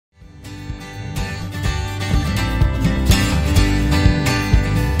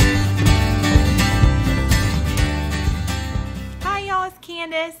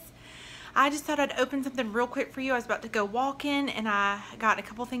I just thought I'd open something real quick for you. I was about to go walking and I got a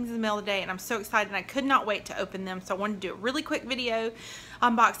couple things in the mail today and I'm so excited and I could not wait to open them. So I wanted to do a really quick video,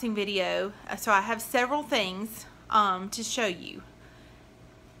 unboxing video. So I have several things to show you.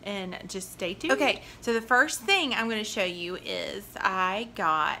 And just stay tuned. Okay, so the first thing I'm going to show you is I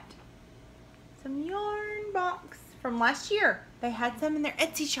got some yarn box from last year. They had some in their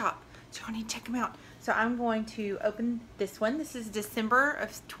Etsy shop, so I need to check them out. So I'm going to open this one. This is December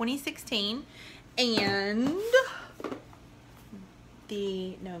of 2016, and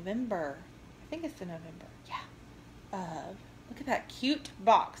the November, I think it's the November, yeah. Look at that cute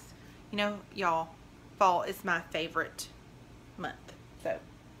box. You know, y'all, fall is my favorite month, so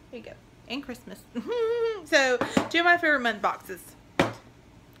there you go. And Christmas. So, two of my favorite month boxes.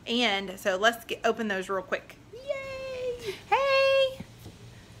 And so let's open those real quick. Yay! Hey!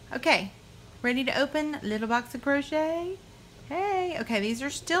 Okay, ready to open little box of crochet? Hey! Okay, these are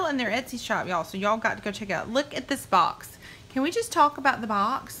still in their Etsy shop, y'all. So y'all got to go check it out. Look at this box. Can we just talk about the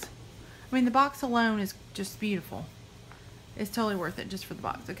box? I mean, the box alone is just beautiful. It's totally worth it just for the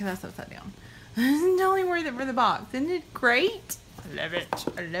box. Okay, that's upside down. It's totally worth it for the box. Isn't it great? I love it.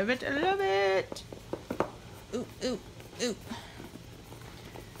 I love it. I love it. Ooh, ooh, ooh.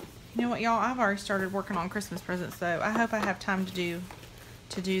 You know what, y'all? I've already started working on Christmas presents, so I hope I have time to do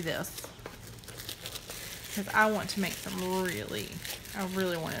this. Because I want to make some I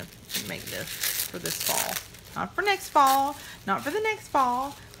really want to make this for this fall. Not for next fall, not for the next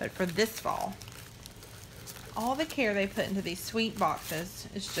fall, but for this fall. All the care they put into these sweet boxes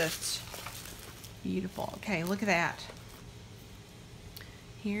is just beautiful. Okay, look at that.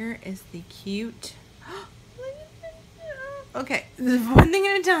 Here is the cute. Okay, this is one thing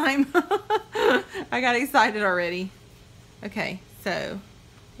at a time. I got excited already. Okay, so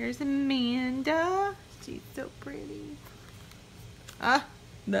here's Amanda. She's so pretty. Ah,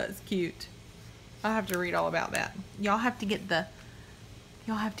 that's cute. I'll have to read all about that. Y'all have to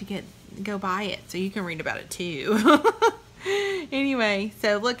go buy it so you can read about it too. Anyway,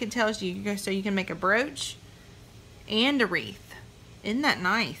 so look, it tells you, so you can make a brooch and a wreath. Isn't that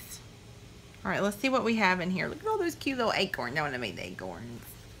nice? All right, let's see what we have in here. Look at all those cute little acorns. No, I made the acorns.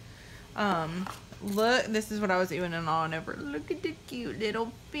 Look, this is what I was doing and on over. Look at the cute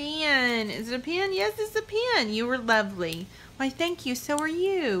little pen. Is it a pen? Yes, it's a pen. You were lovely. Why, thank you. So are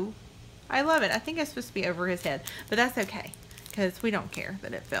you. I love it. I think it's supposed to be over his head, but that's okay because we don't care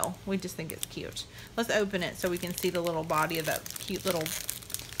that it fell. We just think it's cute. Let's open it so we can see the little body of that cute little,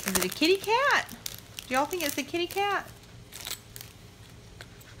 is it a kitty cat? Do y'all think it's a kitty cat?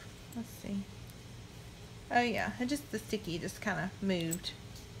 Let's see. Oh yeah, it just, the sticky just kind of moved.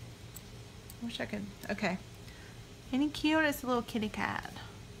 Wish I could, okay. Ain't it cute? It's a little kitty cat.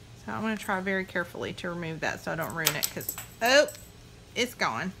 So I'm going to try very carefully to remove that so I don't ruin it because, oh, it's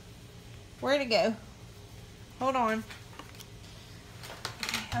gone. Where'd it go? Hold on.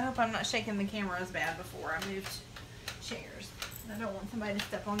 Okay, I hope I'm not shaking the camera as bad before I moved chairs. I don't want somebody to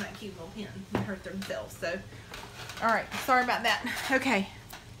step on that cute little pen and hurt themselves. So, alright, sorry about that. Okay.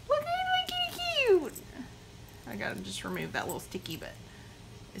 Look at it, cute. I gotta just remove that little sticky, but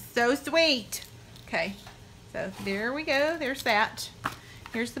it's so sweet. Okay, so there we go. There's that.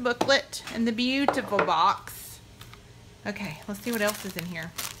 Here's the booklet and the beautiful box. Okay, let's see what else is in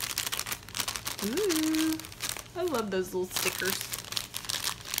here. Ooh, I love those little stickers.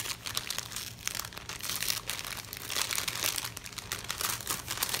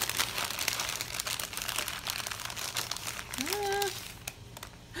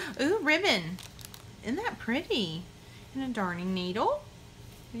 Ooh, ribbon. Isn't that pretty? And a darning needle.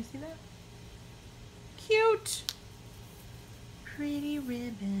 Can you see that? Cute. Pretty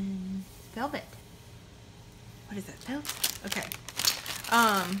ribbon. Velvet. What is that? Velvet? Okay.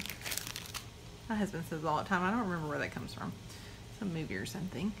 My husband says all the time. I don't remember where that comes from. Some movie or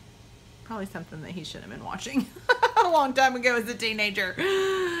something. Probably something that he shouldn't have been watching a long time ago as a teenager.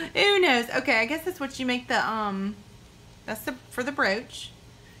 Who knows? Okay, I guess that's what you make the, that's for the brooch.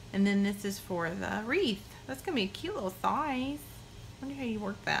 And then this is for the wreath. That's going to be a cute little size. I wonder how you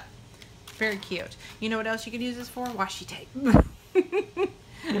work that. Very cute. You know what else you could use this for? Washi tape.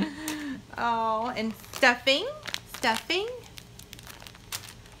 Oh, and stuffing. Stuffing.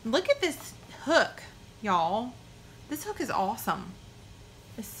 Look at this hook, y'all. This hook is awesome.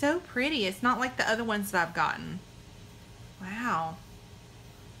 It's so pretty. It's not like the other ones that I've gotten. Wow.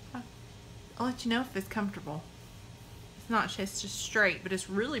 I'll let you know if it's comfortable. It's not, it's just straight, but it's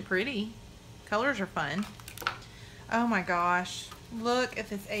really pretty. Colors are fun. Oh my gosh. Look at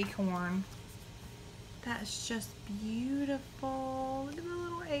this acorn. That's just beautiful. Look at the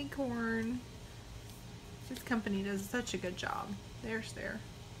little acorn. This company does such a good job. There's there.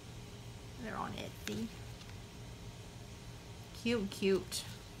 They're on Etsy. Cute, cute.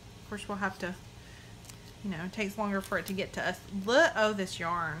 Of course, we'll have to, you know, it takes longer for it to get to us. Look, oh, this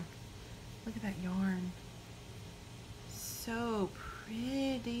yarn. Look at that yarn. So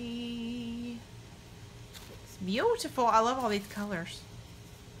pretty. It's beautiful. I love all these colors.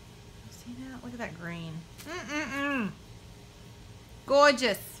 See that? Look at that green.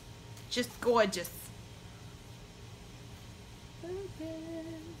 Gorgeous. Just gorgeous.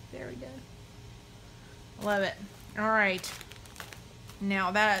 There we go. Love it. All right.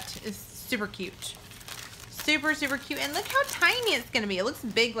 Now that is super cute. Super, super cute. And look how tiny it's going to be. It looks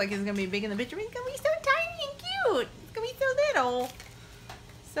big, like it's going to be big in the picture. But it's going to be so tiny and cute. It's going to be so little.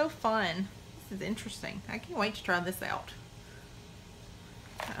 So fun. This is interesting. I can't wait to try this out.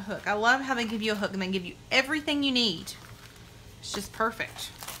 That hook. I love how they give you a hook and they give you everything you need. It's just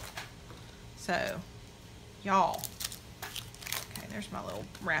perfect. So, y'all. Okay, there's my little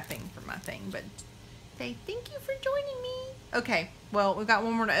wrapping for my thing. But say thank you for joining me. Okay, well, we've got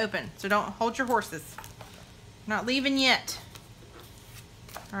one more to open. So don't hold your horses. Not leaving yet.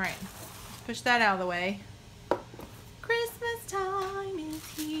 Alright, push that out of the way. Christmas time is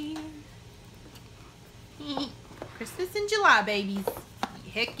here. Christmas in July, babies.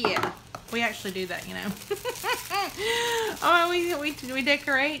 Heck yeah. We actually do that, you know. Oh, we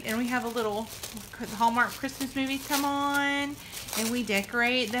decorate and we have a little Hallmark Christmas movies come on. And we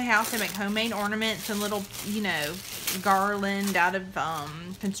decorate the house and make homemade ornaments and little, you know, garland out of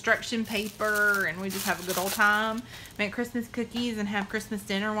construction paper. And we just have a good old time. Make Christmas cookies and have Christmas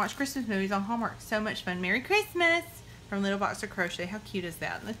dinner and watch Christmas movies on Hallmark. So much fun. Merry Christmas from Little Box of Crochet. How cute is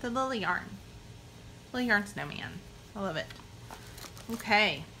that? Look at the little yarn. Little yarn snowman. I love it.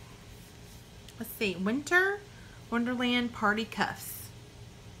 Okay. Let's see. Winter Wonderland Party Cuffs.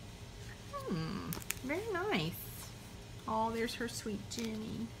 Very nice. Oh, there's her sweet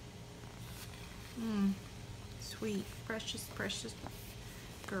Jenny. Sweet, precious, precious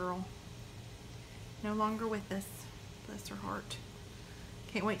girl. No longer with us. Bless her heart.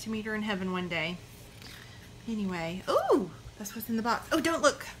 Can't wait to meet her in heaven one day. Anyway. Ooh! That's what's in the box. Oh, don't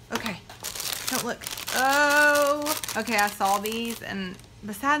look. Okay. Don't look. Oh! Okay, I saw these, and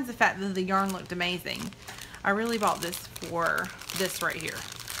besides the fact that the yarn looked amazing, I really bought this for this right here.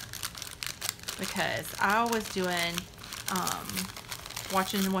 Because I was doing...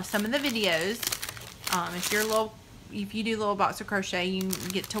 watching some of the videos. If you do Little Box of Crochet, you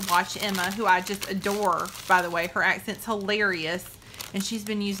get to watch Emma, who I just adore, by the way. Her accent's hilarious. And she's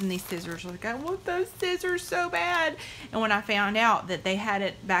been using these scissors. Like, I want those scissors so bad. And when I found out that they had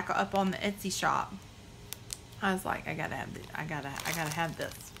it back up on the Etsy shop, I was like, I gotta have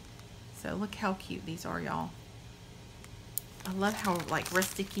this. So look how cute these are, y'all. I love how like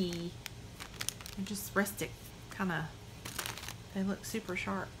rusticy, and just rustic kind of. They look super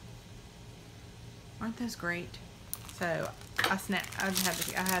sharp. Aren't those great? So I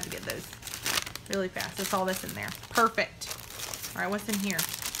had to get those really fast. That's all that's in there. Perfect. All right, what's in here?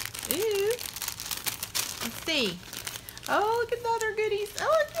 Ooh. Let's see. Oh, look at the other goodies. Oh,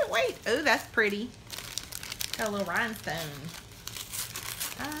 I can't wait. Oh, that's pretty. Got a little rhinestone.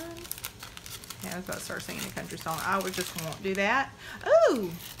 Yeah, I was about to start singing a country song. I just won't do that. Oh,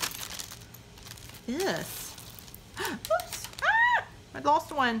 this. Oops. I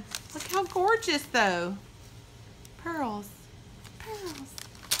lost one. Look how gorgeous, though. Pearls. Pearls.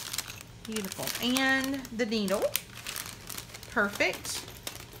 Beautiful. And the needle. Perfect.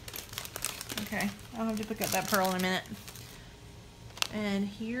 Okay. I'll have to pick up that pearl in a minute. And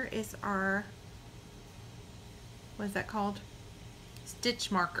here is our, what is that called?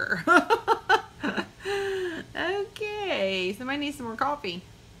 Stitch marker. Okay. Somebody needs some more coffee.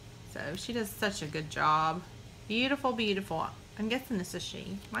 So she does such a good job. Beautiful, beautiful. I'm guessing this is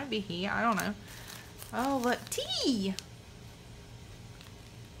she. Might be he. I don't know. Oh, look. Tea.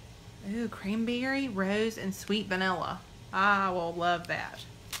 Ooh, cranberry, rose, and sweet vanilla. I will love that.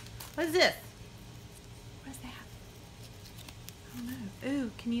 What is this? What is that? I don't know.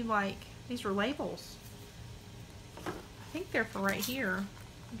 Ooh, can you like, these are labels. I think they're for right here.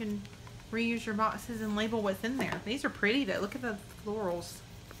 You can reuse your boxes and label what's in there. These are pretty though. Look at the florals.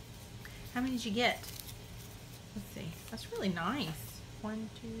 How many did you get? Let's see. That's really nice. 1,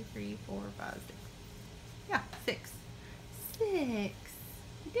 2, 3, 4, 5, 6. Yeah, 6. 6.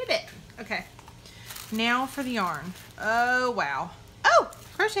 You did it. Okay. Now for the yarn. Oh, wow. Oh,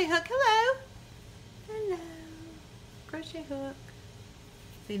 crochet hook. Hello. Hello. Crochet hook.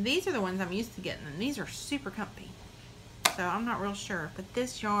 See, these are the ones I'm used to getting, and these are super comfy. So I'm not real sure, but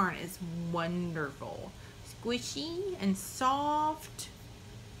this yarn is wonderful. Squishy and soft.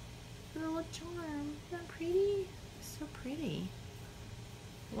 Little charm. Isn't that pretty? So pretty.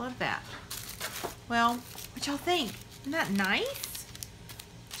 Love that. Well, what y'all think? Isn't that nice?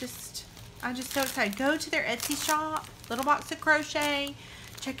 I'm just so excited. Go to their Etsy shop, Little Box of Crochet.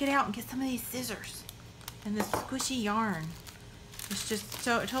 Check it out and get some of these scissors and this squishy yarn. It's just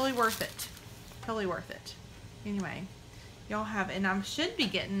so totally worth it. Totally worth it. Anyway, y'all have, and I should be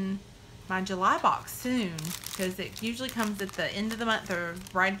getting my July box soon because it usually comes at the end of the month or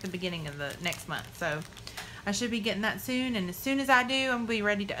right at the beginning of the next month. So I should be getting that soon, and as soon as I do, I'm gonna be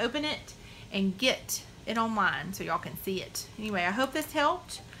ready to open it and get it online so y'all can see it. Anyway, I hope this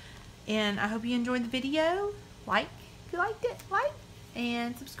helped, and I hope you enjoyed the video. Like if you liked it, like,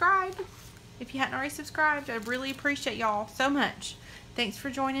 and subscribe if you hadn't already subscribed. I really appreciate y'all so much. Thanks for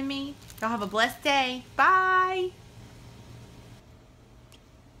joining me. Y'all have a blessed day. Bye.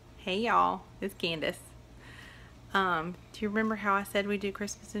 Hey y'all, it's Candace. Do you remember how I said we do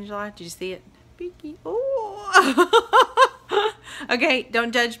Christmas in July? Did you see it? Peeky. Oh. Okay,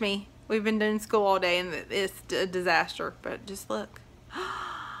 don't judge me. We've been doing school all day and it's a disaster, but just look.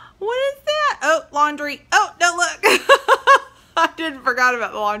 What is that? Oh, laundry. Oh, don't look. I didn't forgot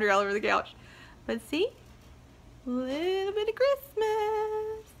about the laundry all over the couch. But see? A little bit of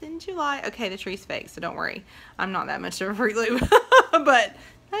Christmas in July. Okay, the tree's fake, so don't worry. I'm not that much of a Fruit Loop. But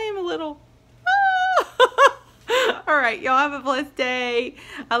I am a little. All right, y'all have a blessed day.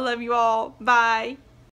 I love you all. Bye.